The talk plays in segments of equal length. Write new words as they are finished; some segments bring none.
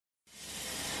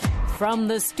From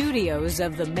the studios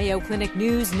of the Mayo Clinic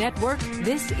News Network,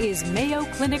 this is Mayo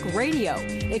Clinic Radio,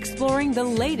 exploring the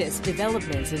latest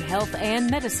developments in health and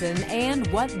medicine and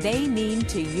what they mean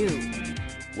to you.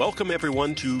 Welcome,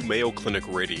 everyone, to Mayo Clinic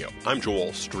Radio. I'm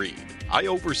Joel Streed. I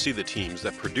oversee the teams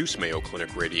that produce Mayo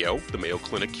Clinic Radio, the Mayo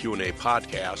Clinic Q&A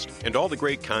podcast, and all the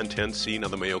great content seen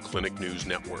on the Mayo Clinic News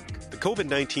Network. The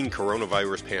COVID-19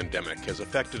 coronavirus pandemic has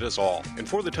affected us all, and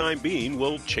for the time being,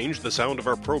 we'll change the sound of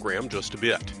our program just a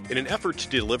bit. In an effort to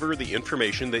deliver the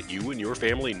information that you and your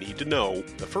family need to know,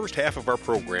 the first half of our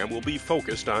program will be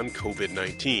focused on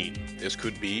COVID-19. This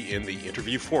could be in the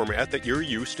interview format that you're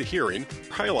used to hearing,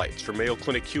 highlights from Mayo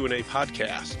Clinic Q&A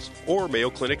podcasts, or Mayo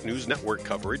Clinic News Network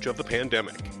coverage of the pandemic.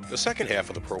 The second half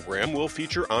of the program will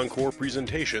feature encore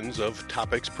presentations of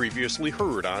topics previously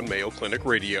heard on Mayo Clinic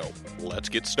Radio. Let's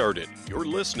get started. You're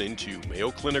listening to Mayo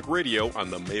Clinic Radio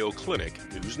on the Mayo Clinic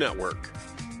News Network.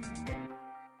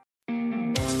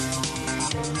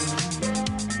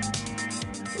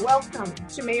 Welcome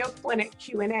to Mayo Clinic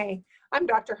Q&A. I'm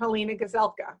Dr. Helena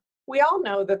Gazelka. We all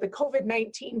know that the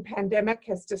COVID-19 pandemic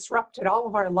has disrupted all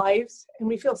of our lives, and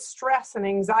we feel stress and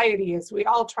anxiety as we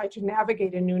all try to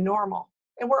navigate a new normal.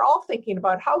 And we're all thinking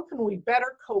about how can we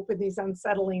better cope in these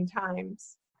unsettling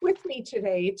times. With me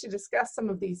today to discuss some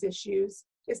of these issues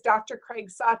is Dr. Craig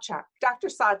Sawchuk. Dr.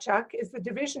 Sawchuk is the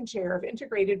Division Chair of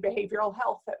Integrated Behavioral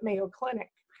Health at Mayo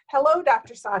Clinic. Hello,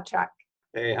 Dr. Sawchuk.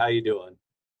 Hey, how you doing?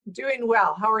 Doing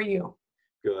well. How are you?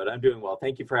 Good. I'm doing well.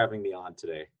 Thank you for having me on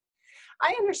today.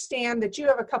 I understand that you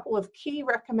have a couple of key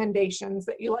recommendations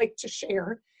that you like to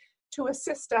share to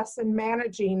assist us in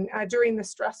managing during the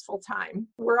stressful time.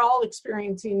 We're all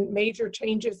experiencing major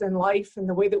changes in life and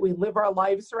the way that we live our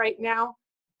lives right now.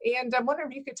 And I'm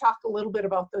wondering if you could talk a little bit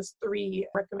about those three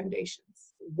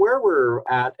recommendations. Where we're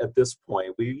at this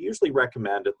point, we usually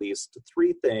recommend at least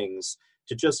three things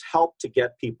to just help to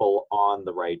get people on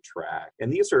the right track.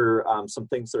 And these are some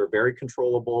things that are very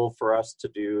controllable for us to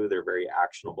do. They're very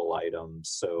actionable items.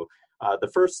 So the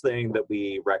first thing that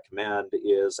we recommend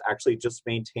is actually just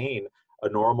maintain a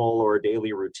normal or a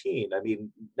daily routine. I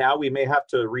mean, now we may have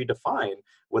to redefine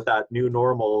what that new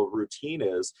normal routine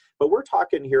is, but we're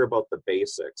talking here about the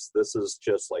basics. This is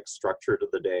just like structure to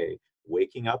the day,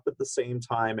 waking up at the same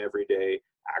time every day,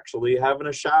 actually having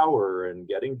a shower and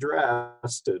getting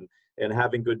dressed and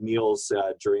having good meals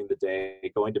during the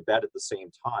day, going to bed at the same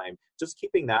time, just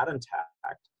keeping that intact.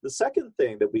 The second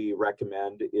thing that we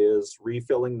recommend is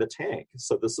refilling the tank.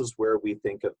 So this is where we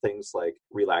think of things like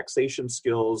relaxation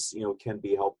skills, can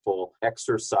be helpful,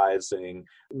 exercising,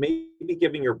 maybe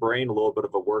giving your brain a little bit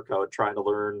of a workout, trying to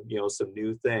learn, some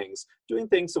new things, doing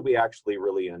things that we actually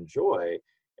really enjoy.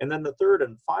 And then the third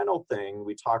and final thing,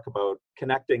 we talk about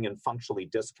connecting and functionally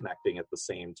disconnecting at the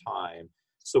same time.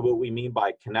 So what we mean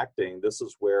by connecting, this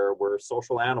is where we're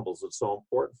social animals. It's so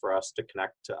important for us to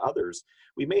connect to others.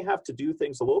 We may have to do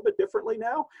things a little bit differently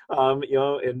now,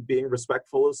 and being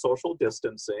respectful of social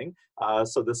distancing.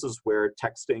 So this is where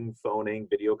texting, phoning,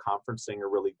 video conferencing are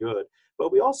really good.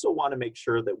 But we also want to make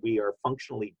sure that we are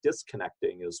functionally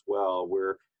disconnecting as well.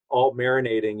 We're all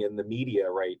marinating in the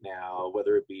media right now,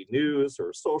 whether it be news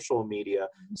or social media.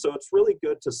 So it's really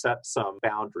good to set some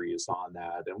boundaries on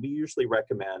that. And we usually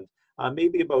recommend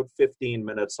maybe about 15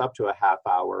 minutes up to a half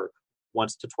hour,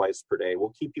 once to twice per day.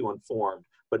 Will keep you informed,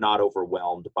 but not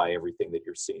overwhelmed by everything that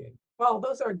you're seeing. Well,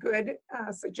 those are good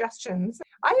suggestions.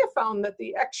 I have found that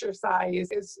the exercise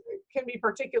can be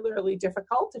particularly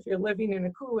difficult if you're living in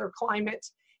a cooler climate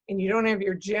and you don't have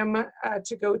your gym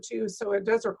to go to. So it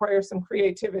does require some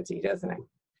creativity, doesn't it?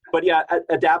 But yeah,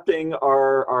 adapting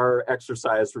our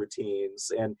exercise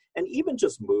routines and even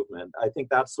just movement, I think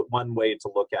that's one way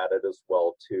to look at it as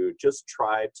well, to just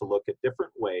try to look at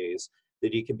different ways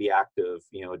that you can be active,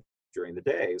 during the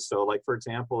day. So like, for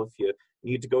example, if you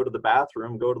need to go to the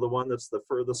bathroom, go to the one that's the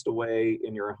furthest away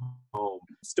in your home.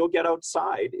 Still get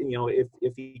outside,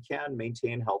 if you can,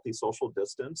 maintain healthy social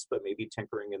distance, but maybe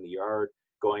tinkering in the yard,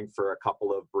 going for a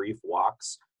couple of brief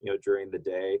walks, during the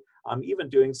day, even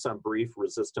doing some brief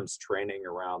resistance training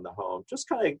around the home, just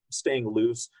kind of staying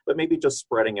loose, but maybe just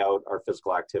spreading out our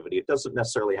physical activity. It doesn't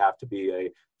necessarily have to be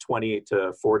a 20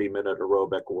 to 40 minute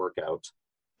aerobic workout.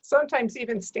 Sometimes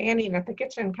even standing at the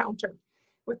kitchen counter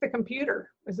with the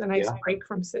computer is a nice break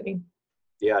from sitting.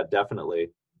 Yeah, definitely.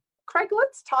 Craig,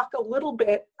 let's talk a little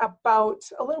bit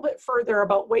further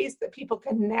about ways that people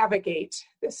can navigate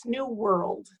this new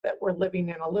world that we're living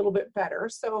in a little bit better.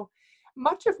 So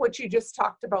much of what you just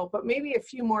talked about, but maybe a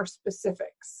few more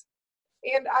specifics.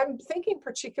 And I'm thinking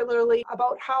particularly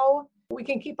about how we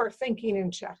can keep our thinking in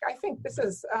check. I think this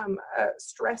is a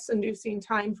stress-inducing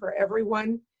time for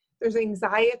everyone. There's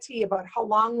anxiety about how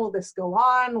long will this go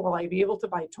on? Will I be able to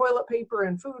buy toilet paper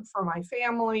and food for my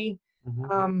family,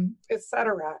 et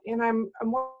cetera? And I'm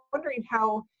wondering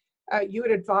how you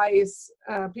would advise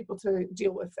people to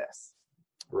deal with this.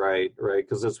 Right.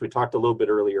 Because as we talked a little bit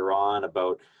earlier on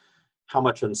about how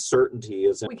much uncertainty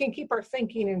is in. We can keep our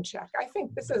thinking in check. I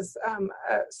think this is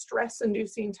a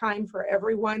stress-inducing time for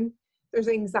everyone. There's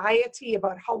anxiety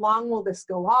about how long will this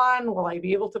go on? Will I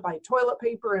be able to buy toilet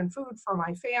paper and food for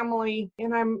my family?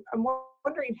 And I'm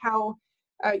wondering how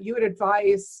you would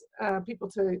advise people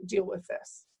to deal with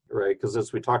this. Right, because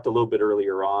as we talked a little bit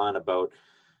earlier on about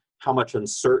how much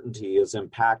uncertainty has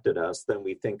impacted us, then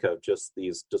we think of just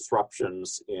these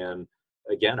disruptions in,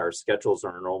 again, our schedules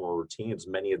and our normal routines,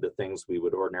 many of the things we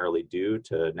would ordinarily do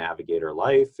to navigate our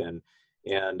life.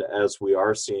 And as we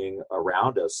are seeing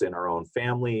around us in our own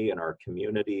family, in our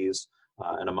communities,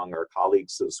 and among our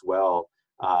colleagues as well,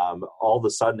 all of a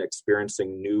sudden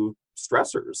experiencing new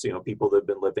stressors, people that have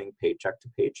been living paycheck to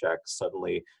paycheck,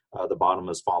 suddenly the bottom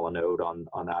has fallen out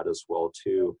on that as well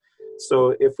too.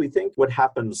 So if we think what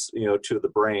happens, to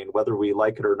the brain, whether we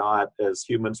like it or not, as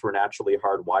humans, we're naturally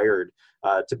hardwired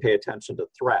to pay attention to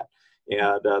threat.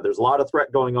 And there's a lot of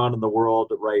threat going on in the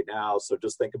world right now. So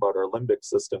just think about our limbic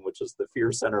system, which is the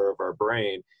fear center of our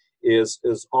brain, is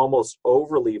almost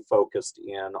overly focused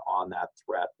in on that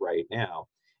threat right now.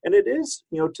 And it is,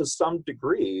 to some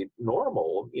degree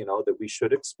normal, that we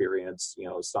should experience,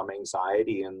 some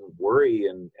anxiety and worry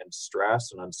and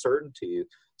stress and uncertainty.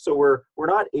 So we're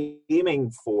not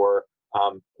aiming for,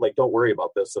 don't worry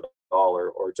about this at all,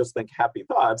 or just think happy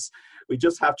thoughts. We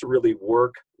just have to really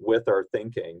work with our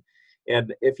thinking.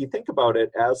 And if you think about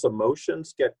it, as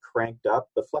emotions get cranked up,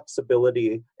 the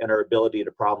flexibility and our ability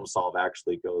to problem solve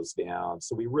actually goes down.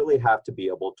 So we really have to be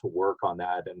able to work on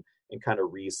that and kind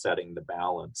of resetting the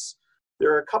balance.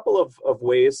 There are a couple of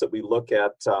ways that we look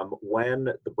at when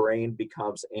the brain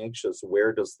becomes anxious,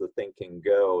 where does the thinking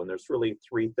go? And there's really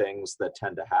three things that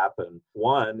tend to happen.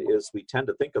 One is we tend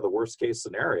to think of the worst case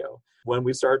scenario. When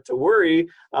we start to worry,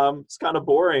 it's kind of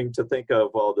boring to think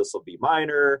of, well, this will be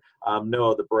minor.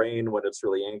 No, the brain, when it's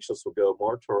really anxious, will go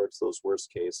more towards those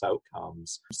worst case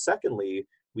outcomes. Secondly,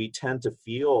 we tend to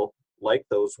feel like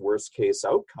those worst case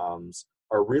outcomes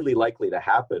are really likely to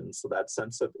happen. So that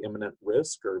sense of imminent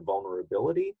risk or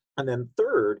vulnerability. And then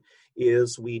third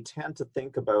is we tend to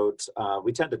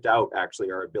doubt actually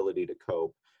our ability to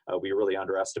cope. We really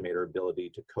underestimate our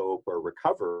ability to cope or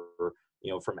recover,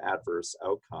 from adverse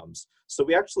outcomes. So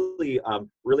we actually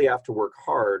really have to work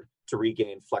hard to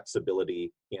regain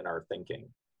flexibility in our thinking.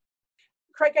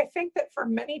 Craig, I think that for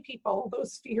many people,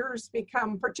 those fears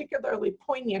become particularly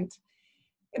poignant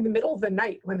in the middle of the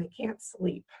night when they can't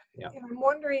sleep. Yeah. And I'm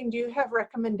wondering, do you have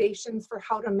recommendations for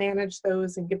how to manage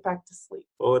those and get back to sleep?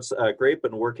 Well, it's great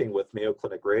been working with Mayo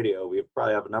Clinic Radio. We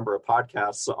probably have a number of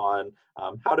podcasts on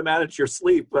how to manage your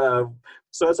sleep.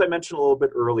 So as I mentioned a little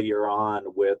bit earlier on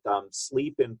with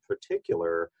sleep in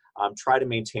particular, try to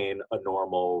maintain a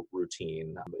normal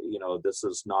routine. This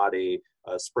is not a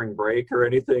spring break or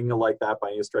anything like that by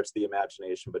any stretch of the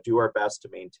imagination, but do our best to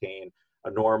maintain a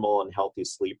normal and healthy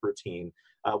sleep routine.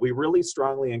 We really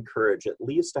strongly encourage at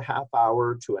least a half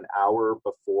hour to an hour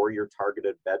before your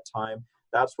targeted bedtime.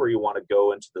 That's where you want to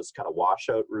go into this kind of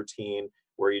washout routine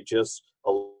where you just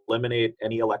eliminate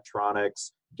any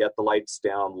electronics, get the lights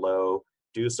down low,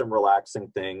 do some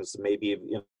relaxing things, maybe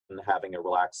even having a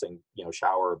relaxing,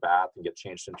 shower or bath and get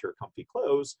changed into your comfy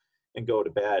clothes and go to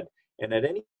bed. And at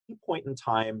any point in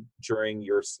time during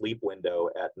your sleep window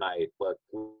at night,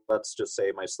 let's just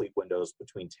say my sleep window is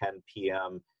between 10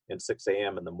 p.m. and 6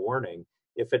 a.m. in the morning.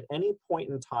 If at any point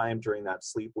in time during that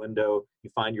sleep window, you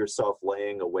find yourself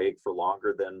laying awake for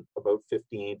longer than about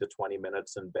 15 to 20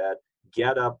 minutes in bed,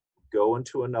 get up, go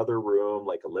into another room,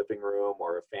 like a living room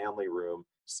or a family room,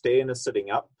 stay in a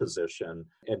sitting up position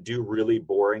and do really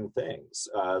boring things.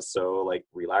 So like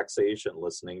relaxation,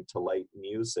 listening to light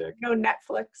music. No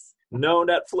Netflix. No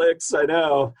Netflix, I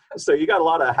know. So you got a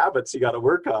lot of habits you got to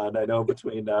work on, I know,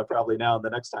 between probably now and the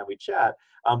next time we chat.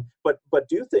 But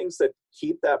do things that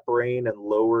keep that brain in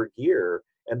lower gear.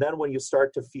 And then when you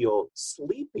start to feel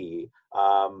sleepy,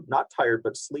 not tired,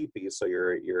 but sleepy, so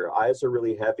your eyes are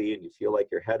really heavy and you feel like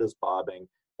your head is bobbing,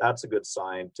 that's a good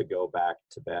sign to go back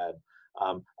to bed.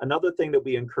 Another thing that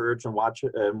we encourage and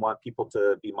want people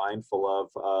to be mindful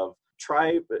of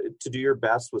try to do your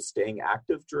best with staying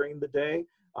active during the day.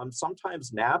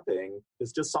 sometimes napping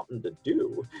is just something to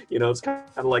do. It's kind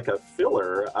of like a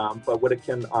filler, but what it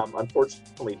can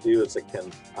unfortunately do is it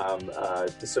can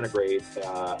disintegrate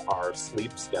our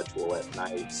sleep schedule at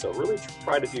night. So really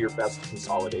try to do your best to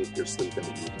consolidate your sleep in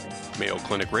the evening. Mayo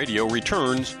Clinic Radio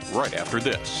returns right after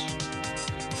this.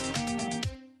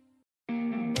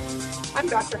 I'm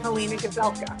Dr. Helena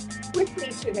Gazelka. With me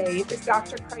today is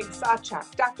Dr. Craig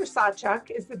Sawchuk. Dr.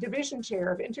 Sawchuk is the Division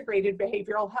Chair of Integrated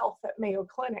Behavioral Health at Mayo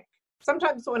Clinic.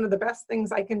 Sometimes one of the best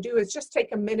things I can do is just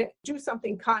take a minute, do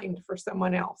something kind for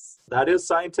someone else. That is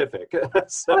scientific.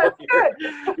 So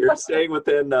you're staying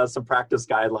within some practice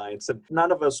guidelines. And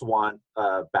none of us want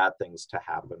bad things to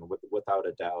happen, without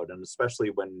a doubt. And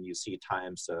especially when you see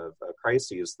times of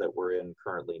crises that we're in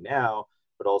currently now,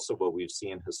 but also what we've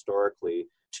seen historically.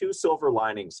 Two silver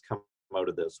linings come out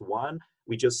of this. One,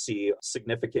 we just see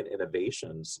significant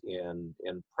innovations in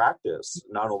practice,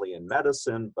 not only in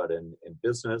medicine, but in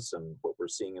business and what we're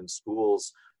seeing in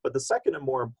schools. But the second and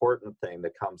more important thing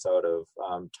that comes out of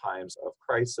times of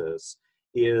crisis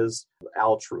is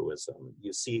altruism.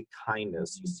 You see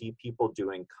kindness, you see people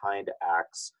doing kind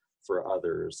acts for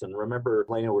others. And remember,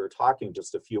 Helena, we were talking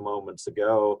just a few moments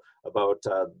ago about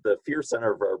the fear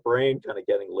center of our brain kind of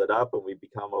getting lit up, and we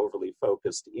become overly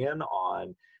focused in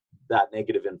on that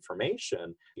negative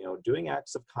information. Doing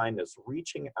acts of kindness,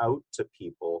 reaching out to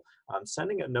people,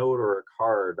 sending a note or a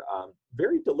card,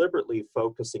 very deliberately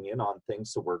focusing in on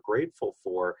things that we're grateful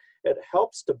for, it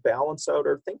helps to balance out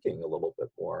our thinking a little bit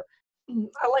more.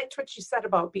 I liked what you said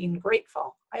about being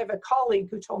grateful. I have a colleague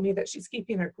who told me that she's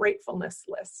keeping a gratefulness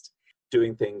list.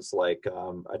 Doing things like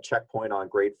a checkpoint on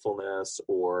gratefulness,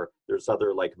 or there's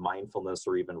other like mindfulness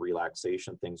or even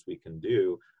relaxation things we can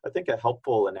do. I think a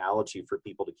helpful analogy for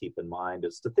people to keep in mind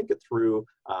is to think it through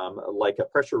like a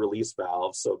pressure release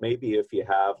valve. So maybe if you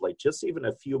have like just even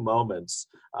a few moments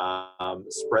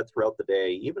spread throughout the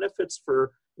day, even if it's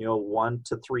for 1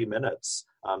 to 3 minutes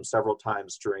several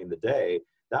times during the day,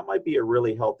 that might be a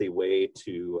really healthy way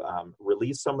to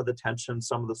release some of the tension,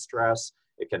 some of the stress.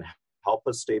 It can help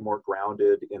us stay more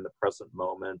grounded in the present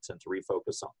moment and to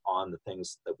refocus on the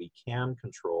things that we can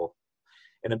control.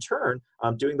 And in turn,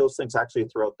 doing those things actually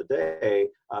throughout the day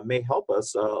may help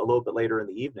us a little bit later in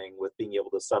the evening with being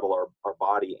able to settle our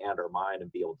body and our mind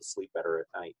and be able to sleep better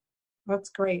at night.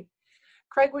 That's great.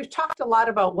 Craig, we've talked a lot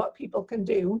about what people can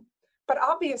do, but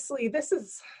obviously this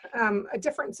is a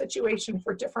different situation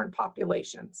for different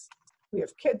populations. We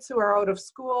have kids who are out of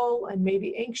school and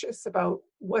maybe anxious about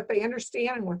what they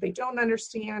understand and what they don't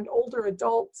understand. Older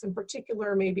adults in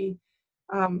particular may be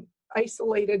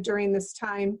isolated during this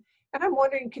time. And I'm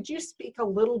wondering, could you speak a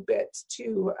little bit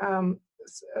to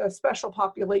special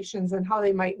populations and how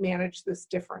they might manage this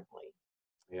differently?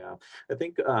 Yeah, I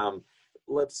think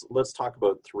let's talk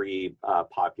about three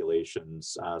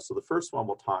populations. So the first one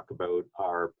we'll talk about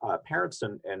are parents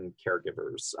and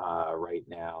caregivers right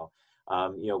now.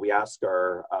 We ask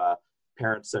our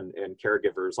parents and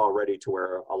caregivers already to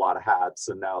wear a lot of hats,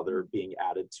 and now they're being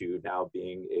added to now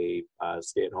being a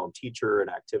stay-at-home teacher, an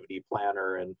activity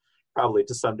planner, and probably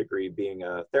to some degree being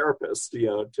a therapist,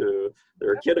 to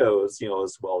their kiddos,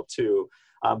 as well too.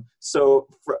 So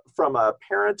from a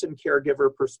parent and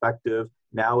caregiver perspective,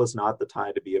 now is not the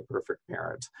time to be a perfect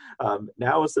parent.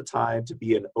 Now is the time to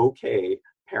be an okay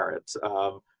parent.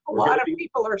 A lot of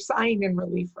people are sighing in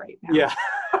relief right now. Yeah.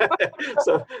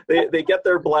 So they get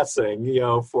their blessing,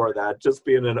 for that, just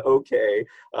being an okay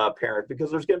parent,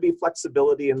 because there's going to be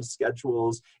flexibility in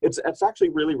schedules. It's actually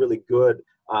really, really good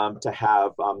to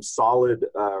have solid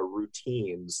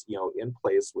routines, in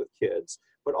place with kids,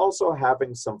 but also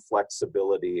having some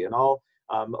flexibility. And I'll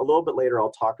a little bit later,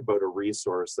 I'll talk about a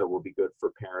resource that will be good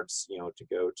for parents, to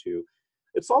go to.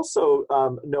 It's also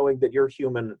knowing that you're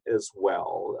human as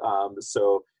well.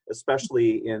 So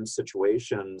especially in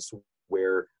situations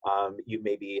where you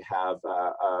maybe have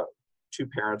two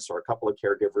parents or a couple of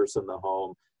caregivers in the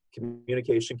home,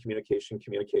 communication,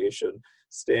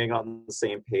 staying on the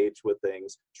same page with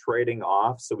things, trading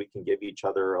off so we can give each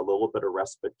other a little bit of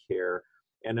respite care.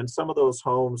 And in some of those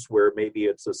homes where maybe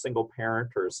it's a single parent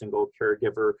or a single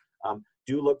caregiver,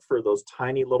 do look for those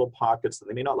tiny little pockets that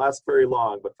they may not last very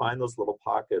long, but find those little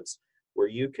pockets where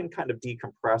you can kind of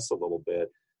decompress a little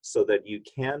bit so that you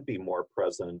can be more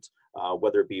present,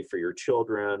 whether it be for your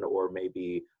children or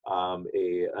maybe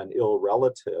an ill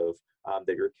relative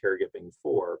that you're caregiving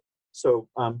for. So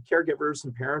caregivers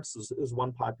and parents is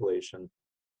one population.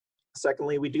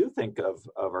 Secondly, we do think of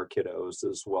our kiddos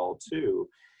as well too.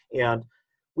 And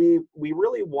we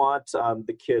really want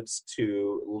the kids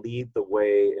to lead the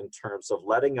way in terms of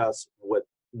letting us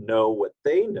know what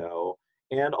they know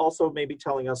and also maybe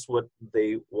telling us what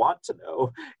they want to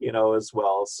know, as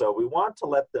well. So we want to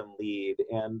let them lead.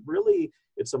 And really,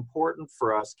 it's important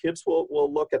for us. Kids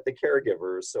will look at the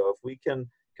caregivers. So if we can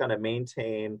kind of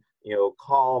maintain,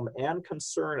 calm and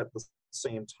concern at the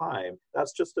same time,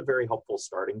 that's just a very helpful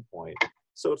starting point.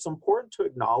 So it's important to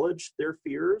acknowledge their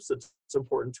fears. It's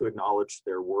important to acknowledge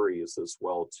their worries as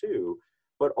well, too,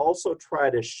 but also try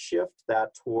to shift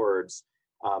that towards,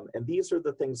 and these are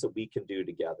the things that we can do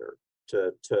together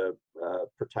to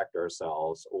protect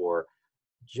ourselves. Or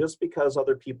just because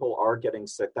other people are getting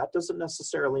sick, that doesn't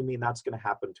necessarily mean that's going to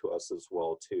happen to us as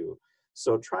well, too.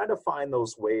 So try to find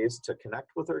those ways to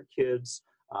connect with our kids,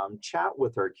 chat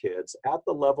with our kids at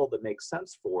the level that makes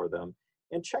sense for them,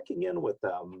 and checking in with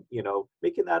them,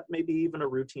 making that maybe even a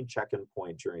routine check-in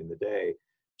point during the day.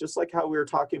 Just like how we were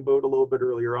talking about a little bit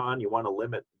earlier on, you want to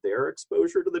limit their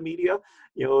exposure to the media,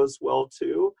 as well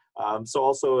too. So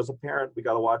also as a parent, we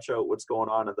got to watch out what's going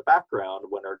on in the background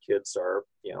when our kids are,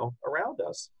 around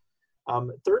us.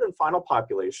 Third and final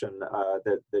population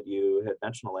that you had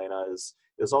mentioned, Elena,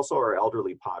 is also our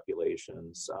elderly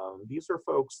populations. These are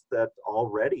folks that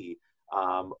already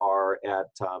are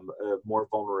at more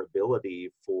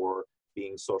vulnerability for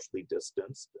being socially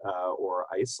distanced or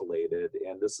isolated,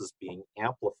 and this is being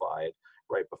amplified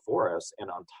right before us. And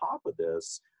on top of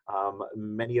this,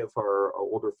 many of our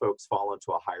older folks fall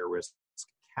into a higher risk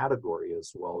category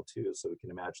as well too, so we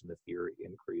can imagine the fear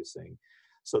increasing.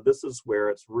 So this is where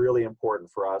it's really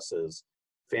important for us as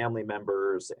family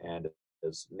members and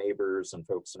as neighbors and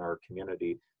folks in our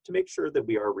community to make sure that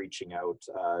we are reaching out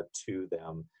to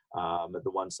them, the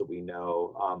ones that we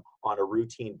know, on a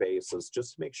routine basis,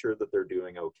 just to make sure that they're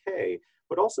doing okay,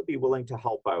 but also be willing to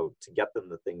help out to get them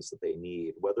the things that they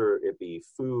need, whether it be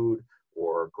food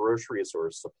or groceries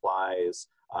or supplies,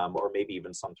 or maybe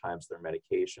even sometimes their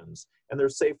medications. And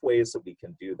there's safe ways that we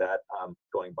can do that,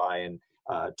 going by and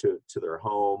to their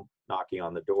home, knocking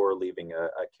on the door, leaving a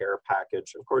care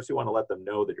package. Of course, you want to let them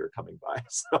know that you're coming by.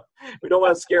 So we don't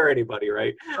want to scare anybody,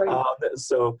 right?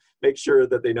 So make sure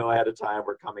that they know ahead of time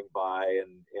we're coming by,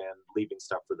 and leaving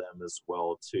stuff for them as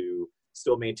well, to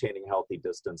still maintaining healthy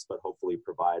distance, but hopefully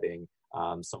providing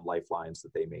some lifelines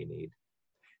that they may need.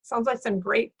 Sounds like some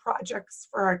great projects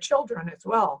for our children as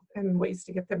well, and ways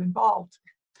to get them involved.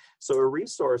 So a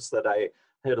resource that I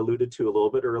had alluded to a little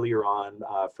bit earlier on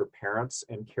for parents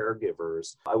and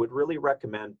caregivers, I would really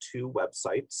recommend two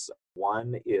websites.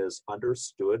 One is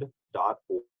understood.org,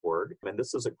 and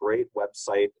this is a great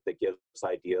website that gives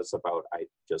ideas about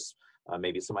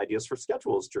maybe some ideas for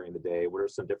schedules during the day. What are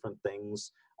some different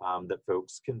things that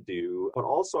folks can do, but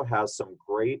also has some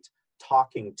great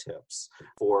talking tips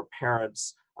for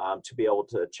parents to be able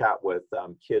to chat with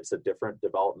kids at different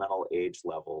developmental age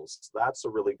levels. That's a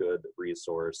really good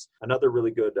resource. Another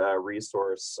really good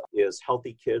resource is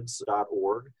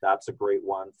healthykids.org. That's a great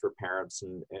one for parents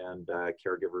and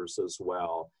caregivers as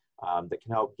well, that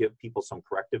can help give people some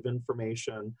corrective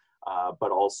information,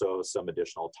 but also some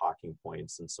additional talking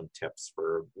points and some tips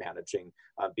for managing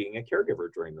being a caregiver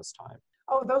during this time.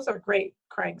 Oh, those are great,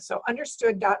 Craig. So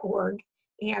understood.org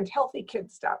and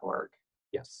healthykids.org.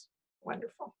 Yes.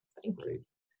 Wonderful. Thank you.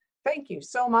 Thank you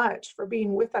so much for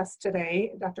being with us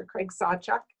today, Dr. Craig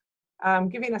Sawchuk,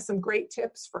 giving us some great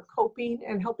tips for coping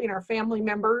and helping our family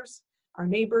members, our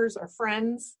neighbors, our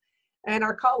friends, and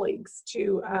our colleagues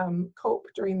to cope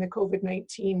during the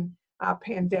COVID-19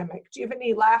 pandemic. Do you have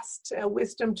any last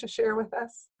wisdom to share with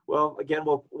us? Well, again,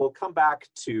 we'll come back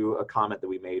to a comment that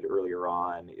we made earlier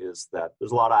on, is that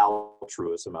there's a lot of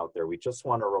altruism out there. We just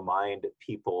want to remind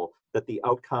people that the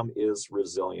outcome is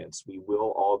resilience. We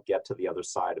will all get to the other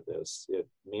side of this. It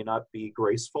may not be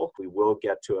graceful. We will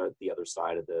get to the other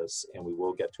side of this, and we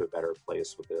will get to a better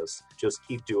place with this. Just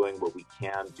keep doing what we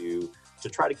can do to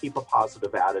try to keep a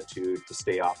positive attitude, to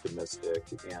stay optimistic,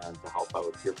 and to help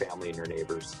out your family and your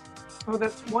neighbors. Oh,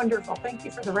 that's wonderful. Thank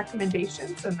you for the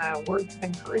recommendations and the words of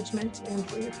encouragement, and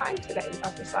for your time today,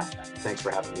 Dr. Sawchuk. Thanks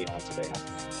for having me on today.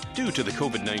 Due to the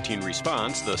COVID-19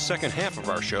 response, the second half of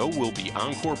our show will be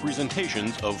encore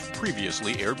presentations of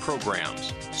previously aired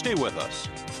programs. Stay with us.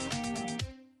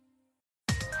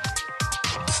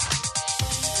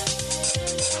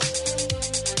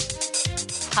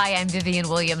 Hi, I'm Vivian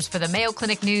Williams for the Mayo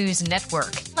Clinic News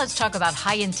Network. let's talk about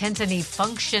high-intensity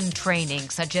function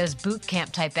training, such as boot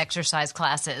camp type exercise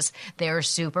classes. They're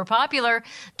super popular.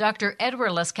 Dr.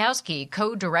 Edward Laskowski,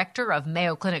 co-director of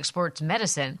Mayo Clinic Sports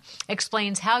Medicine,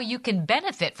 explains how you can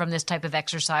benefit from this type of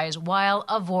exercise while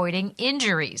avoiding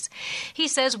injuries. He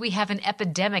says we have an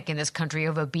epidemic in this country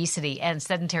of obesity and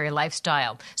sedentary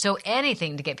lifestyle, so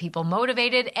anything to get people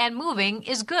motivated and moving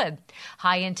is good.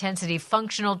 High-intensity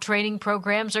functional training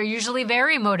programs are usually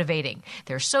very motivating.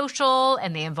 They're social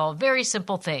and they involve very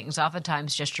simple things,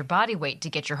 oftentimes just your body weight to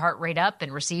get your heart rate up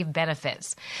and receive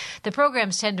benefits. The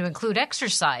programs tend to include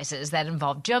exercises that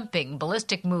involve jumping,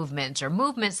 ballistic movements, or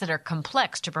movements that are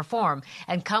complex to perform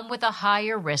and come with a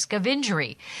higher risk of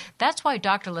injury. That's why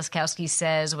Dr. Laskowski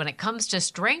says when it comes to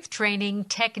strength training,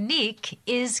 technique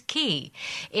is key.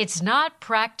 It's not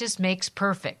practice makes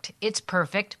perfect. It's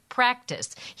perfect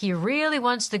practice. He really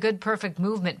wants the good, perfect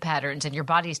movement patterns in your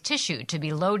body's tissue to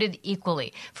be loaded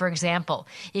equally. For example,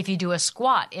 if you do a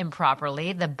squat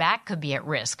improperly, the back could be at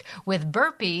risk. With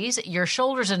burpees, your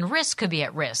shoulders and wrists could be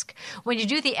at risk. When you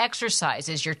do the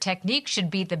exercises, your technique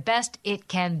should be the best it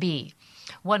can be.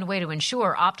 One way to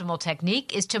ensure optimal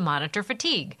technique is to monitor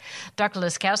fatigue. Dr.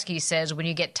 Laskowski says when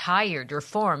you get tired, your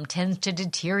form tends to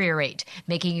deteriorate,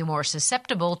 making you more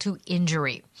susceptible to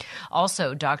injury.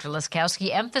 Also, Dr.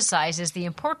 Laskowski emphasizes the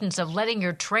importance of letting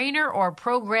your trainer or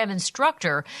program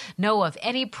instructor know of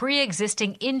any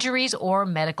pre-existing injuries or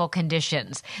medical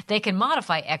conditions. They can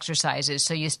modify exercises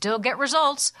so you still get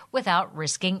results without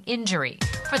risking injury.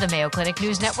 For the Mayo Clinic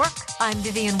News Network, I'm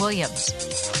Vivian Williams.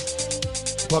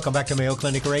 Welcome back to Mayo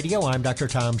Clinic Radio. I'm Dr.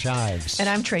 Tom Shives. And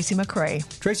I'm Tracy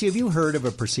McCrae. Tracy, have you heard of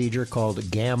a procedure called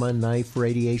gamma knife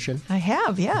radiation? I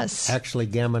have, yes. Actually,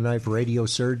 gamma knife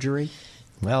radiosurgery?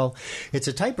 Well, it's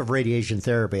a type of radiation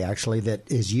therapy, actually, that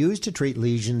is used to treat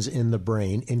lesions in the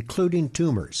brain, including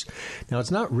tumors. Now, it's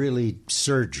not really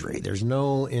surgery. There's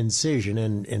no incision,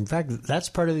 and in fact, that's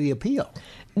part of the appeal.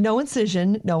 No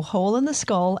incision, no hole in the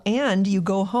skull, and you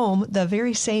go home the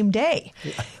very same day.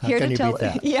 How can you beat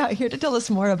that? Here to tell us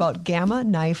more about gamma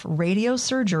knife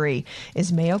radiosurgery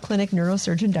is Mayo Clinic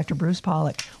neurosurgeon Dr. Bruce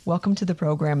Pollock. Welcome to the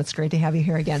program. It's great to have you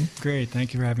here again. Great.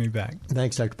 Thank you for having me back.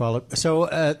 Thanks, Dr. Pollock. So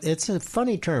it's a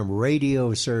funny term,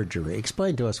 radiosurgery.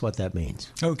 Explain to us what that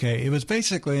means. Okay. It was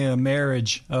basically a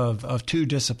marriage of two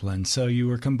disciplines. So you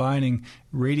were combining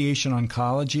radiation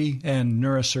oncology and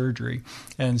neurosurgery.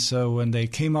 And so when they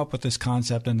came up with this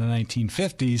concept in the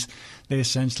 1950s, they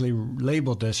essentially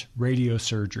labeled this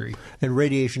radiosurgery. And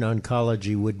radiation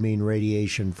oncology would mean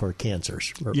radiation for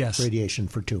cancers, or yes. Radiation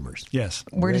for tumors. Yes.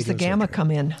 Where does the gamma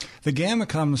come in? The gamma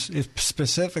comes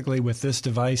specifically with this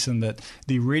device in that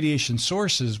the radiation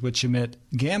sources which emit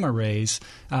gamma rays,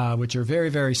 which are very,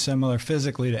 very similar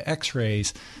physically to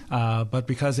X-rays, but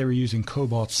because they were using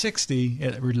cobalt-60,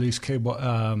 it released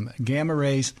gamma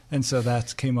rays, and so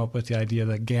that came up with the idea of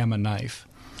the gamma knife.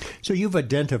 So you've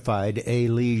identified a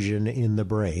lesion in the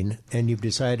brain, and you've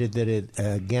decided that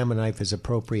a gamma knife is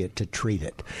appropriate to treat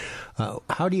it.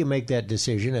 How do you make that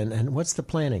decision, and what's the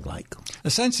planning like?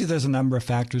 Essentially, there's a number of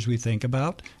factors we think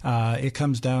about. It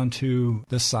comes down to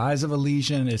the size of a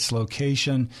lesion, its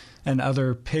location, and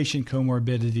other patient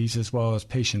comorbidities as well as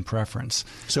patient preference.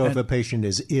 So if a patient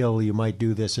is ill, you might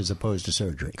do this as opposed to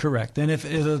surgery. Correct. And if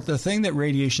the thing that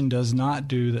radiation does not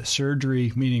do that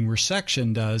surgery, meaning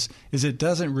resection, does, is it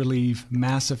doesn't relieve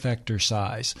mass effector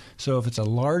size. So if it's a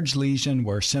large lesion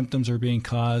where symptoms are being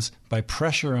caused by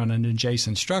pressure on an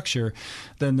adjacent structure,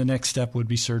 then the next step would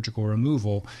be surgical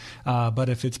removal. But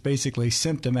if it's basically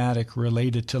symptomatic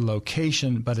related to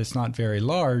location, but it's not very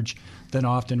large, then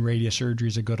often radiosurgery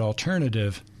is a good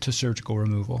alternative to surgical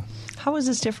removal. How is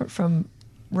this different from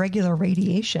regular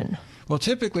radiation? Well,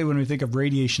 typically when we think of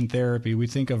radiation therapy, we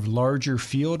think of larger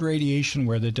field radiation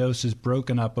where the dose is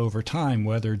broken up over time,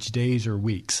 whether it's days or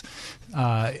weeks.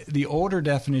 The older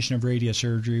definition of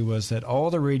radiosurgery was that all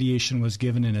the radiation was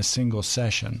given in a single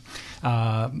session.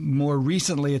 More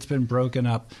recently, it's been broken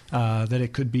up that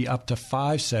it could be up to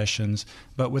 5 sessions,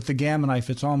 but with the gamma knife,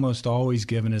 it's almost always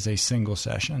given as a single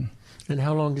session. And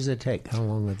how long does it take? How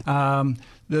long would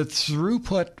the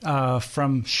throughput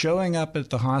from showing up at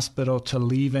the hospital to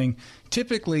leaving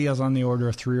typically is on the order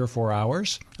of 3 or 4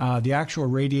 hours. The actual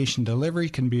radiation delivery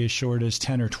can be as short as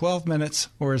 10 or 12 minutes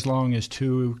or as long as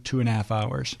 2.5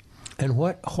 hours. And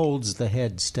what holds the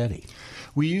head steady?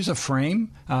 We use a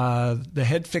frame. The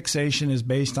head fixation is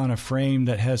based on a frame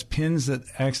that has pins that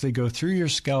actually go through your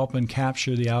scalp and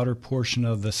capture the outer portion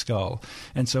of the skull.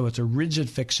 And so it's a rigid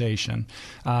fixation.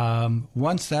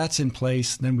 Once that's in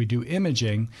place, then we do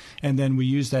imaging, and then we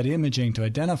use that imaging to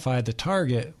identify the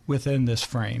target within this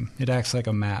frame. It acts like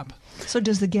a map. So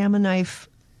does the gamma knife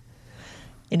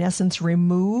in essence,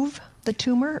 remove the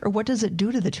tumor, or what does it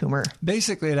do to the tumor?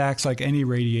 Basically, it acts like any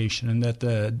radiation, in that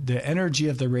the energy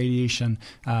of the radiation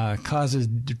causes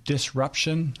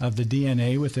disruption of the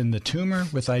DNA within the tumor,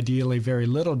 with ideally very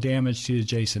little damage to the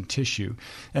adjacent tissue.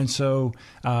 And so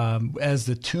as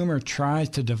the tumor tries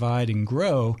to divide and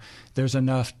grow, there's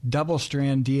enough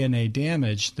double-strand DNA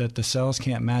damage that the cells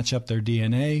can't match up their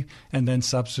DNA, and then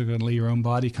subsequently your own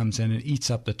body comes in and eats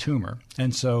up the tumor.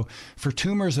 And so for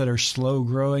tumors that are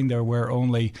slow-growing, they're where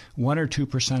only 1 or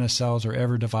 2% of cells are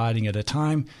ever dividing at a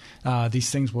time, these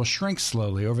things will shrink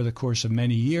slowly over the course of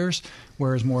many years,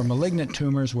 whereas more malignant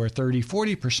tumors, where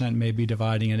 30-40% may be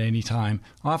dividing at any time,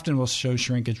 often will show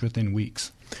shrinkage within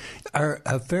weeks. Are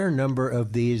a fair number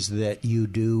of these that you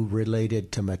do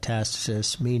related to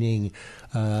metastasis, meaning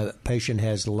patient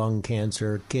has lung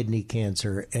cancer, kidney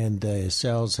cancer, and the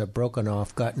cells have broken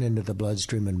off, gotten into the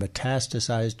bloodstream, and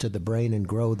metastasized to the brain and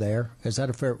grow there? Is that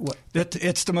a fair...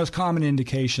 It's the most common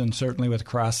indication, certainly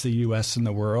across the U.S. and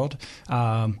the world.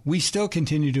 We still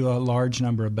continue to do a large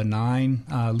number of benign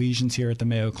lesions here at the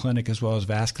Mayo Clinic, as well as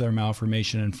vascular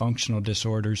malformation and functional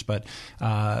disorders, but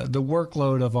the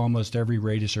workload of almost every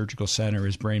radiosurgical center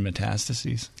is brain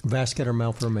metastases. Vascular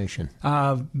malformation?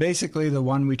 Basically, the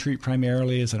one we treat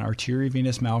primarily is an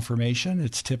arteriovenous malformation.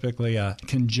 It's typically a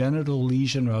congenital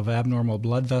lesion of abnormal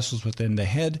blood vessels within the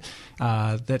head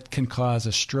that can cause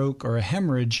a stroke or a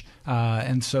hemorrhage,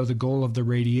 and so the goal of the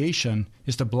radiation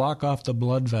is to block off the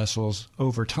blood vessels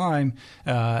over time,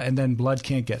 and then blood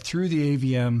can't get through the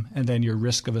AVM, and then your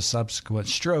risk of a subsequent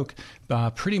stroke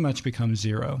pretty much becomes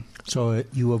zero. So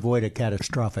you avoid a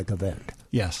catastrophic event.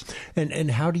 Yes. And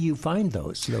how do you find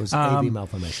those AV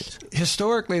malformations?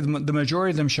 Historically, the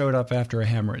majority of them showed up after a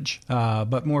hemorrhage.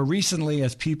 But more recently,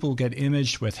 as people get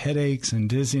imaged with headaches and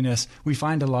dizziness, we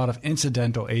find a lot of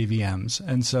incidental AVMs.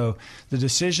 And so the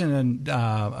decision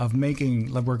of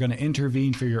making, we're going to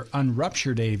intervene for your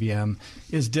unruptured AVM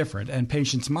is different, and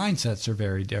patients' mindsets are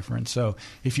very different. So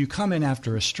if you come in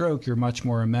after a stroke, you're much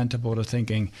more amenable to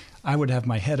thinking, I would have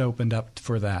my head opened up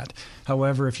for that.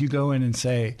 However, if you go in and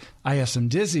say, I have some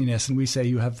dizziness, and we say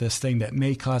you have this thing that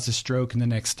may cause a stroke in the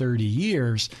next 30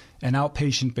 years, an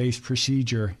outpatient-based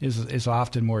procedure is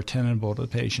often more tenable to the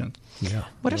patient. Yeah.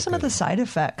 What are some of the side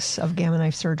effects of gamma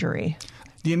knife surgery?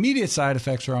 The immediate side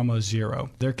effects are almost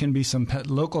zero. There can be some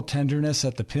local tenderness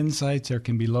at the pin sites. There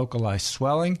can be localized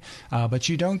swelling, but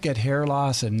you don't get hair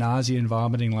loss and nausea and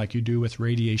vomiting like you do with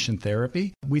radiation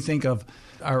therapy. We think of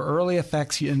our early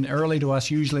effects, and early to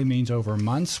us usually means over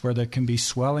months, where there can be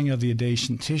swelling of the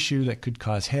adjacent tissue that could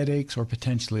cause headaches or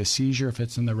potentially a seizure if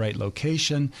it's in the right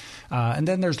location. And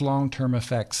then there's long-term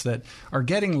effects that are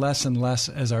getting less and less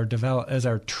as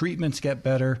our treatments get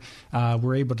better.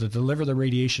 We're able to deliver the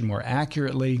radiation more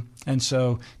accurately. And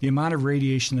so the amount of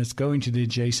radiation that's going to the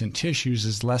adjacent tissues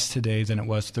is less today than it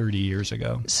was 30 years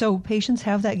ago. So patients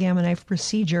have that gamma knife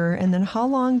procedure, and then how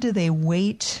long do they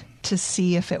wait to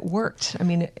see if it worked? I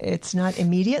mean, it's not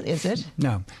immediate, is it?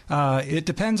 No. It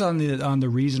depends on the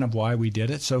reason of why we did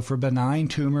it. So for benign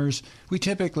tumors, we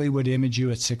typically would image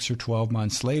you at 6 or 12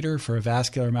 months later. For a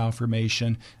vascular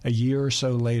malformation, a year or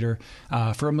so later.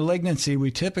 For a malignancy,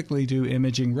 we typically do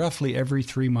imaging roughly every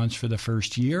 3 months for the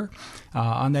first year.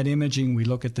 On that imaging, we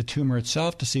look at the tumor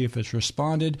itself to see if it's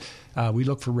responded. We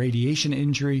look for radiation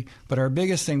injury, but our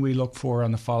biggest thing we look for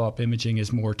on the follow-up imaging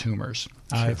is more tumors.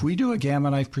 Sure. If we do a gamma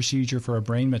knife procedure for a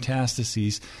brain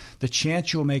metastases, the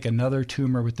chance you'll make another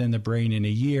tumor within the brain in a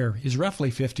year is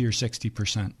roughly 50 or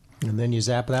 60%. And then you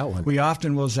zap that one. We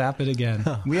often will zap it again.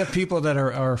 We have people that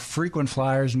are frequent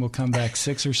flyers and will come back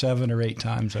 6 or 7 or 8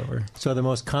 times over. So the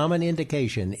most common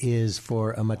indication is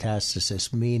for a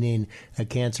metastasis, meaning a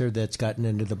cancer that's gotten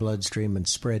into the bloodstream and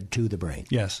spread to the brain.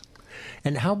 Yes.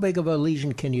 And how big of a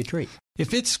lesion can you treat?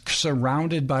 If it's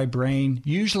surrounded by brain,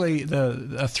 usually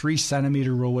a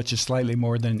 3-centimeter rule, which is slightly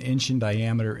more than an inch in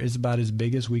diameter, is about as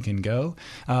big as we can go.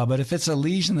 But if it's a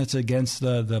lesion that's against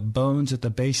the bones at the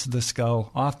base of the skull,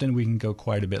 often we can go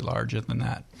quite a bit larger than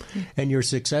that. And your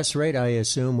success rate, I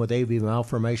assume, with AV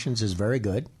malformations is very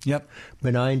good. Yep.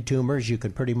 Benign tumors, you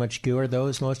could pretty much cure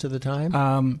those most of the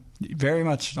time? Very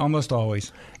much, almost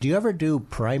always. Do you ever do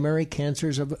primary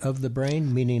cancers of the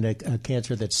brain, meaning a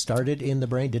cancer that started in the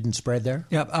brain, didn't spread there?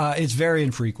 Yep, it's very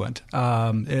infrequent.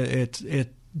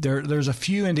 There's a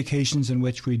few indications in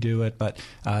which we do it, but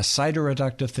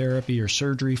cytoreductive therapy or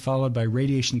surgery followed by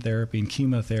radiation therapy and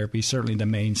chemotherapy is certainly the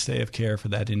mainstay of care for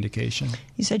that indication.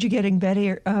 You said you're getting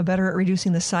better at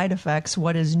reducing the side effects.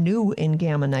 What is new in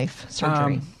gamma knife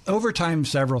surgery? Over time,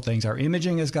 several things. Our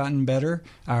imaging has gotten better.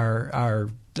 Our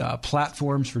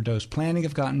platforms for dose planning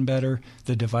have gotten better.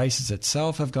 The devices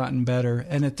itself have gotten better.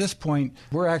 And at this point,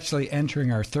 we're actually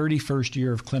entering our 31st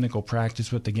year of clinical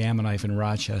practice with the Gamma Knife in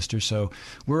Rochester. So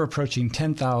we're approaching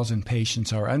 10,000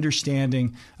 patients. Our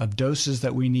understanding of doses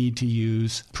that we need to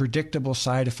use, predictable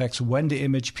side effects, when to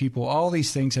image people, all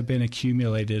these things have been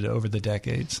accumulated over the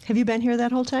decades. Have you been here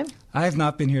that whole time? I have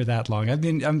not been here that long.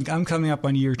 I'm coming up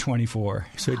on year 24.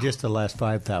 So just the last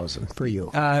 5,000 for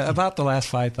you. About the last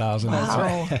 5,000. Wow. That's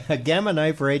right. Gamma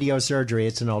knife radiosurgery.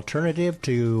 It's an alternative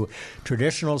to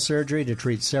traditional surgery to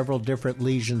treat several different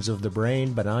lesions of the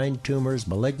brain, benign tumors,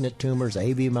 malignant tumors,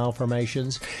 AV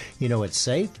malformations. It's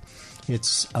safe.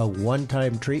 It's a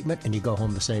one-time treatment, and you go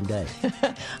home the same day.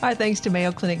 Our thanks to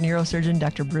Mayo Clinic neurosurgeon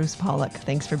Dr. Bruce Pollock.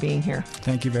 Thanks for being here.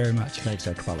 Thank you very much. Thanks,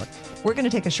 Dr. Pollock. We're going to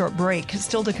take a short break.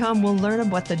 Still to come, we'll learn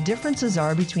what the differences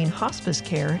are between hospice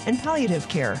care and palliative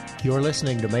care. You're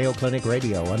listening to Mayo Clinic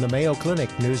Radio on the Mayo Clinic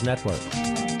News Network.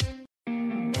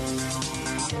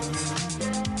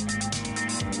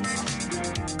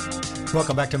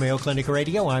 Welcome back to Mayo Clinic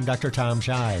Radio. I'm Dr. Tom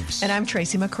Shives. And I'm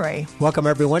Tracy McCray. Welcome,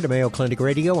 everyone, to Mayo Clinic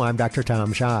Radio. I'm Dr.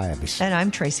 Tom Shives. And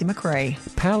I'm Tracy McCray.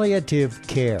 Palliative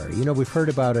care. We've heard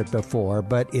about it before,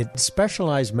 but it's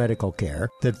specialized medical care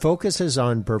that focuses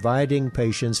on providing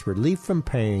patients relief from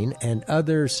pain and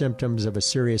other symptoms of a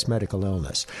serious medical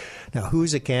illness. Now,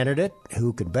 who's a candidate?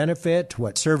 Who can benefit?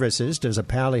 What services does a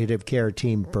palliative care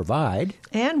team provide?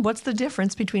 And what's the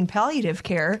difference between palliative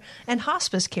care and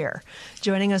hospice care?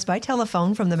 Joining us by telephone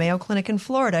from the Mayo Clinic in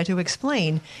Florida to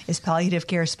explain is palliative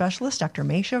care specialist Dr.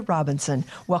 Maisha Robinson.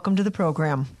 Welcome to the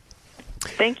program.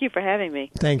 Thank you for having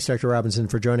me. Thanks, Dr. Robinson,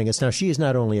 for joining us. Now, she is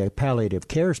not only a palliative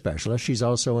care specialist, she's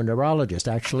also a neurologist.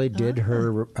 Actually did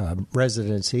her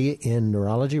residency in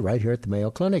neurology right here at the Mayo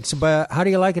Clinic. So, but how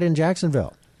do you like it in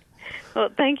Jacksonville? Well,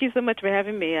 thank you so much for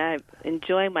having me. I'm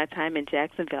enjoying my time in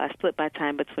Jacksonville. I split my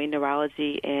time between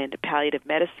neurology and palliative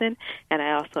medicine, and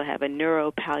I also have a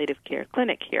neuro-palliative care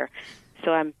clinic here.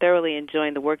 So I'm thoroughly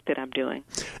enjoying the work that I'm doing.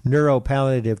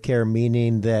 Neuro-palliative care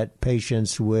meaning that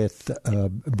patients with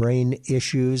brain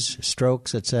issues,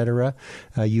 strokes, etc.,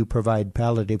 you provide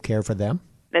palliative care for them?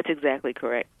 That's exactly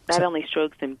correct. Not only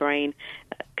strokes and brain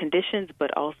conditions,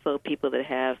 but also people that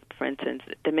have, for instance,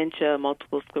 dementia,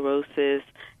 multiple sclerosis,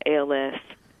 ALS,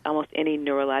 almost any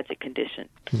neurologic condition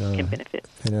can benefit.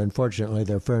 And unfortunately,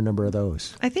 there are a fair number of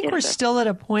those. I think we're still at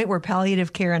a point where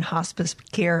palliative care and hospice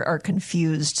care are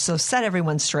confused, so set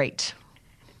everyone straight.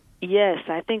 Yes,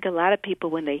 I think a lot of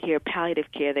people, when they hear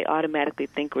palliative care, they automatically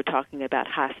think we're talking about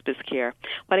hospice care.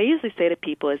 What I usually say to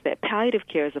people is that palliative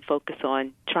care is a focus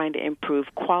on trying to improve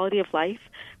quality of life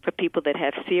for people that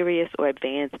have serious or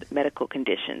advanced medical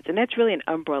conditions, and that's really an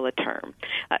umbrella term.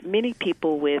 Many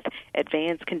people with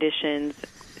advanced conditions,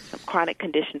 some chronic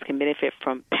conditions, can benefit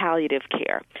from palliative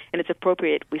care, and it's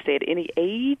appropriate, we say, at any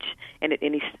age and at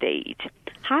any stage.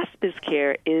 Hospice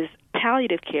care is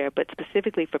palliative care, but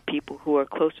specifically for people who are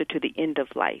closer to the end of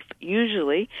life.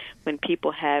 Usually, when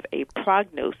people have a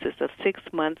prognosis of 6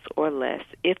 months or less,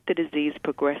 if the disease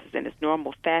progresses in its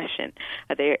normal fashion,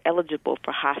 they are eligible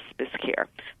for hospice care.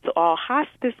 So all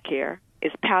hospice care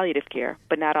is palliative care,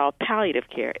 but not all palliative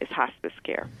care is hospice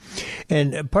care.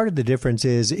 And part of the difference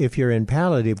is if you're in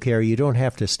palliative care, you don't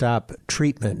have to stop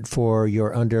treatment for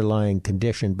your underlying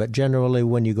condition. But generally,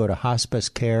 when you go to hospice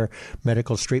care,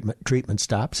 medical treatment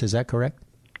stops. Is that correct?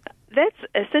 That's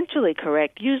essentially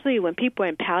correct. Usually when people are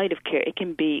in palliative care, it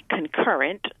can be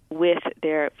concurrent with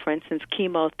their, for instance,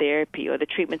 chemotherapy or the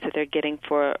treatments that they're getting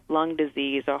for lung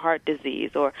disease or heart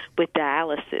disease or with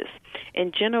dialysis.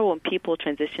 In general, when people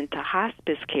transition to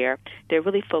hospice care, they're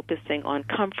really focusing on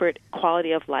comfort,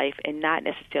 quality of life, and not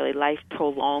necessarily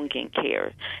life-prolonging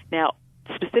care. Now,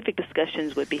 specific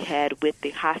discussions would be had with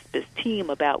the hospice team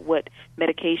about what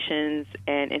medications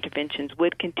and interventions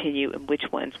would continue and which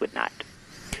ones would not.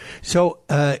 So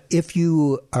if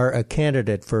you are a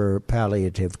candidate for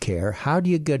palliative care, how do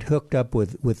you get hooked up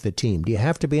with the team? Do you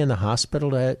have to be in the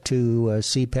hospital to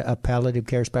see a palliative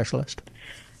care specialist?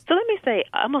 So let me say,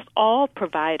 almost all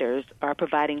providers are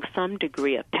providing some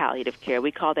degree of palliative care.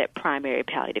 We call that primary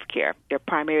palliative care. Your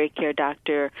primary care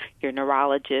doctor, your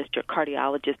neurologist, your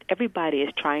cardiologist, everybody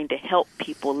is trying to help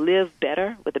people live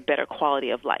better with a better quality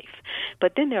of life.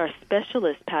 But then there are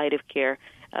specialist palliative care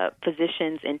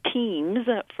physicians and teams,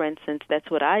 for instance.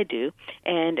 That's what I do,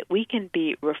 and we can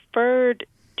be referred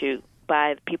to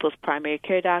by people's primary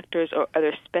care doctors or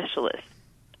other specialists.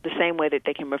 the same way that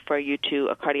they can refer you to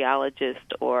a cardiologist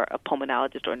or a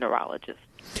pulmonologist or a neurologist.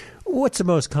 What's the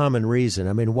most common reason?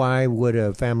 I mean, why would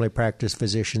a family practice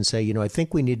physician say, I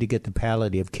think we need to get the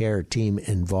palliative care team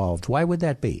involved? Why would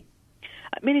that be?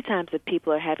 Many times if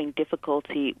people are having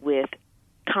difficulty with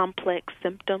complex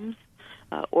symptoms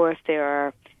or if there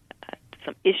are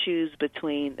some issues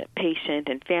between the patient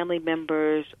and family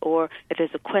members, or if there's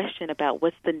a question about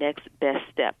what's the next best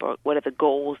step or what are the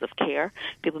goals of care,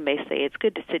 people may say it's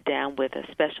good to sit down with a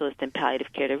specialist in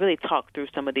palliative care to really talk through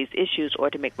some of these issues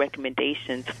or to make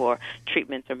recommendations for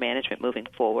treatments or management moving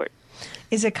forward.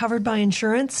 Is it covered by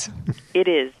insurance? It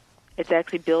is. It's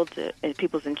actually billed in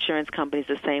people's insurance companies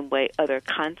the same way other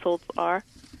consults are.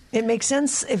 It makes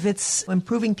sense if it's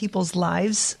improving people's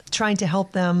lives, trying to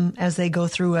help them as they go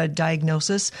through a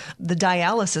diagnosis. The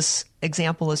dialysis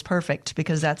example is perfect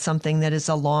because that's something that is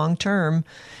a long-term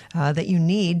that you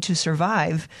need to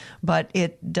survive, but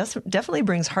it definitely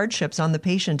brings hardships on the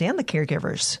patient and the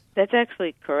caregivers. That's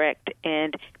actually correct.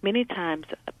 And many times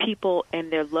people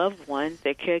and their loved ones,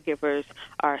 their caregivers,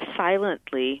 are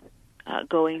silently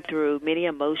going through many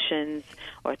emotions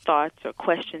or thoughts or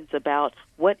questions about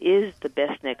what is the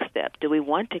best next step. Do we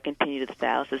want to continue the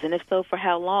dialysis? And if so, for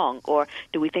how long? Or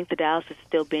do we think the dialysis is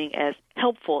still being as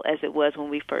helpful as it was when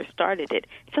we first started it?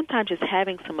 Sometimes just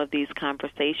having some of these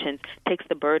conversations takes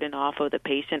the burden off of the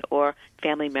patient or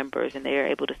family members, and they are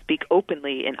able to speak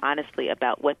openly and honestly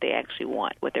about what they actually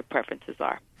want, what their preferences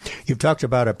are. You've talked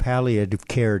about a palliative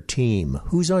care team.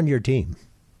 Who's on your team?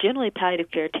 Generally,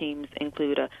 palliative care teams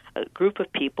include a group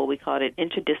of people. We call it an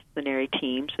interdisciplinary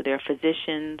team. So there are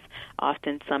physicians,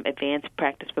 often some advanced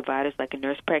practice providers like a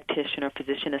nurse practitioner,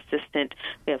 physician assistant.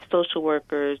 We have social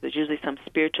workers. There's usually some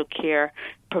spiritual care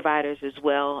providers as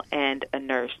well, and a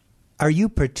nurse. Are you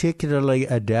particularly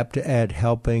adept at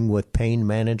helping with pain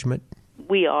management?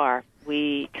 We are.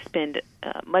 We spend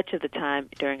much of the time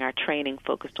during our training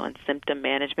focused on symptom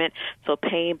management. So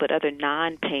pain, but other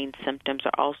non-pain symptoms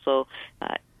are also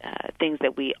things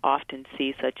that we often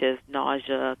see, such as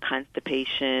nausea,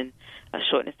 constipation,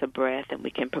 shortness of breath, and we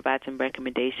can provide some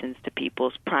recommendations to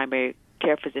people's primary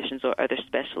care physicians or other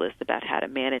specialists about how to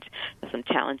manage some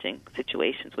challenging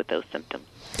situations with those symptoms.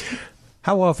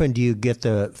 How often do you get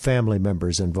the family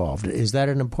members involved? Is that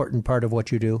an important part of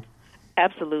what you do?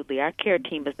 Absolutely. Our care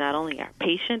team is not only our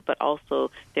patient, but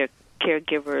also their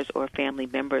caregivers or family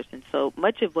members. And so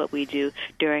much of what we do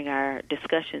during our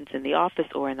discussions in the office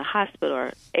or in the hospital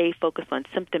are focus on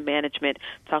symptom management,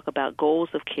 talk about goals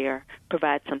of care,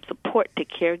 provide some support to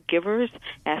caregivers,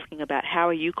 asking about how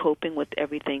are you coping with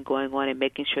everything going on and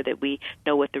making sure that we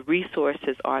know what the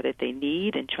resources are that they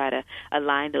need and try to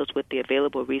align those with the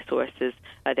available resources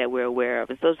that we're aware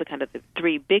of. And so those are kind of the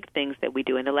three big things that we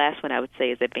do. And the last one I would say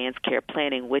is advanced care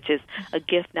planning, which is a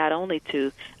gift not only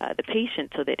to the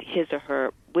patient so that his or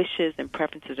her wishes and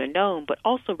preferences are known, but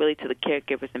also really to the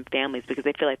caregivers and families because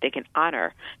they feel like they can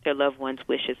honor their loved one's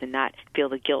wishes and not feel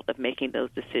the guilt of making those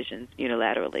decisions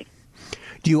unilaterally.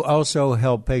 Do you also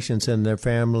help patients and their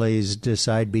families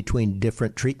decide between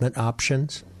different treatment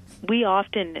options? We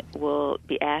often will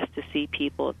be asked to see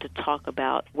people to talk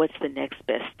about what's the next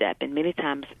best step. And many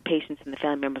times patients and the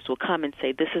family members will come and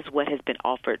say, this is what has been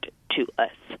offered to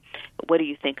us. What do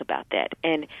you think about that?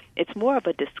 And it's more of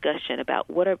a discussion about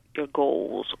what are your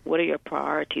goals, what are your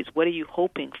priorities, what are you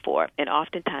hoping for? And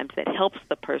oftentimes that helps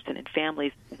the person and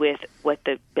families with what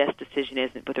the best decision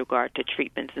is with regard to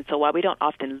treatments. And so while we don't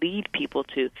often lead people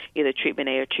to either treatment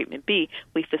A or treatment B,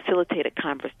 we facilitate a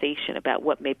conversation about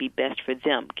what may be best for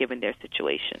them given their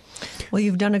situation. Well,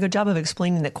 you've done a good job of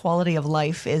explaining that quality of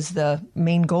life is the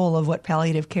main goal of what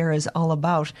palliative care is all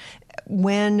about.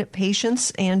 When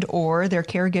patients and or their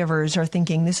caregivers are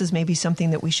thinking this is maybe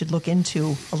something that we should look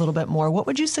into a little bit more, what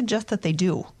would you suggest that they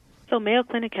do? So Mayo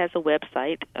Clinic has a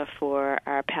website for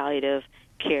our palliative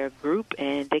care group,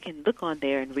 and they can look on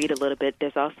there and read a little bit.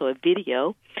 There's also a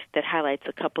video that highlights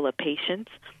a couple of patients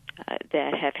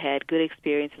that have had good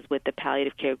experiences with the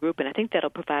palliative care group, and I think that'll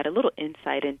provide a little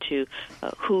insight into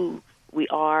who we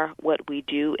are, what we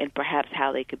do, and perhaps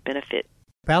how they could benefit.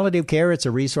 Palliative care, it's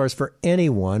a resource for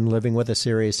anyone living with a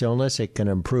serious illness. It can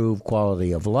improve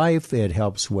quality of life, it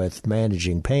helps with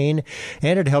managing pain,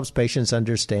 and it helps patients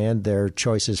understand their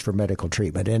choices for medical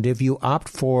treatment. And if you opt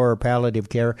for palliative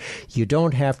care, you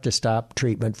don't have to stop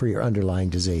treatment for your underlying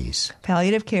disease.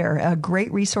 Palliative care, a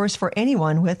great resource for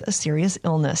anyone with a serious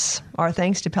illness. Our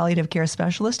thanks to palliative care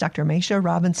specialist, Dr. Maisha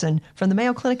Robinson from the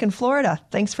Mayo Clinic in Florida.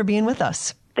 Thanks for being with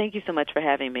us. Thank you so much for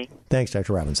having me. Thanks,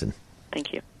 Dr. Robinson.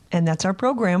 Thank you. And that's our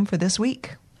program for this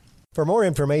week. For more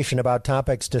information about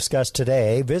topics discussed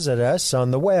today, visit us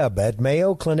on the web at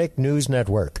Mayo Clinic News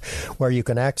Network, where you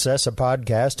can access a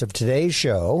podcast of today's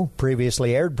show,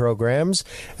 previously aired programs,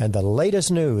 and the latest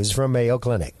news from Mayo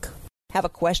Clinic. Have a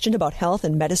question about health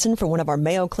and medicine for one of our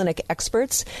Mayo Clinic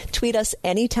experts? Tweet us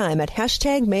anytime at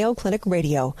hashtag Mayo Clinic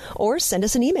Radio or send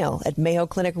us an email at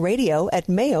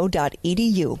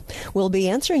mayoclinicradio@mayo.edu. We'll be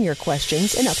answering your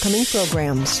questions in upcoming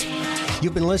programs.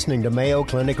 You've been listening to Mayo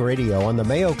Clinic Radio on the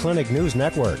Mayo Clinic News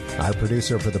Network. Our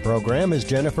producer for the program is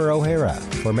Jennifer O'Hara.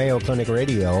 For Mayo Clinic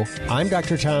Radio, I'm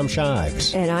Dr. Tom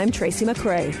Shives. And I'm Tracy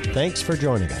McCrae. Thanks for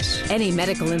joining us. Any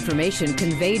medical information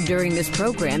conveyed during this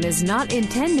program is not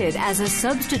intended as a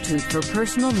substitute for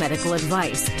personal medical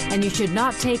advice, and you should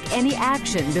not take any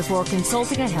action before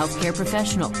consulting a healthcare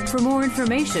professional. For more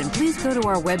information, please go to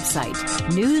our website,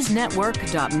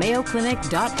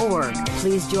 newsnetwork.mayoclinic.org.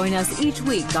 Please join us each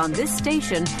week on this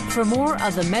station for more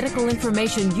of the medical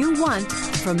information you want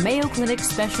from Mayo Clinic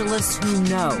specialists who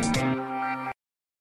know.